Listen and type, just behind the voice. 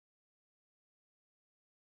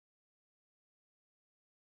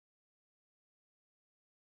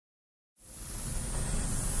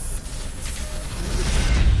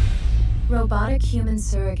Robotic human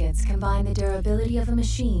surrogates combine the durability of a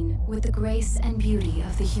machine with the grace and beauty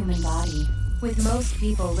of the human body. With most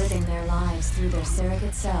people living their lives through their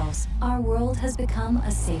surrogate selves, our world has become a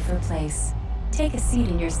safer place. Take a seat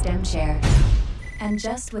in your STEM chair, and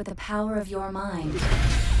just with the power of your mind,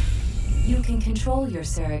 you can control your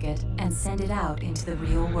surrogate and send it out into the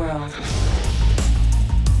real world.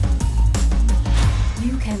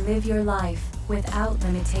 You can live your life without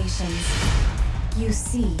limitations. You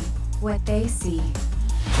see what they see,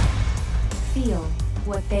 feel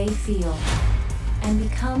what they feel, and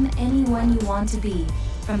become anyone you want to be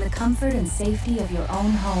from the comfort and safety of your own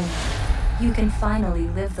home. You can finally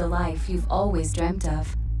live the life you've always dreamt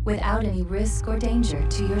of without any risk or danger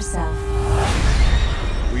to yourself.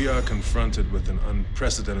 We are confronted with an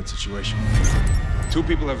unprecedented situation. 2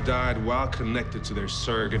 people have died while connected to their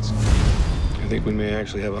surrogates. I think we may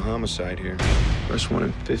actually have a homicide here. First one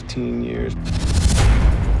in 15 years.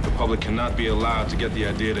 The public cannot be allowed to get the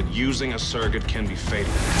idea that using a surrogate can be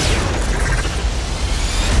fatal.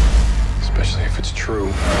 Especially if it's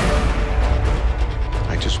true.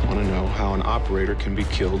 I just want to know how an operator can be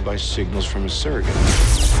killed by signals from a surrogate.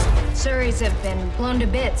 Surrogates have been blown to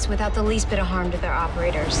bits without the least bit of harm to their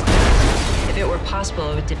operators. If it were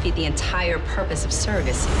possible, it would defeat the entire purpose of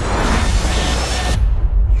surrogacy.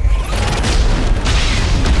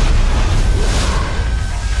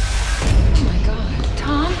 Oh my God,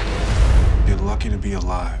 Tom? You're lucky to be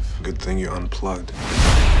alive. Good thing you're unplugged.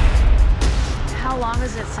 How long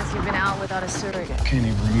is it since you've been out without a surrogate? Can't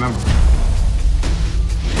even remember.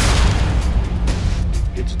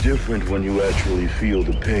 It's different when you actually feel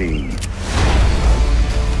the pain.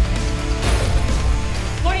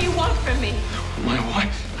 What do you want from me? My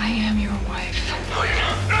wife. I am your wife. No, you're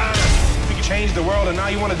not. You can change the world and now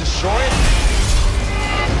you want to destroy it?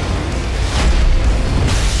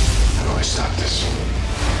 How do I stop this?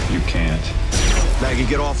 You can't. Maggie,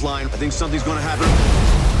 get offline. I think something's gonna happen.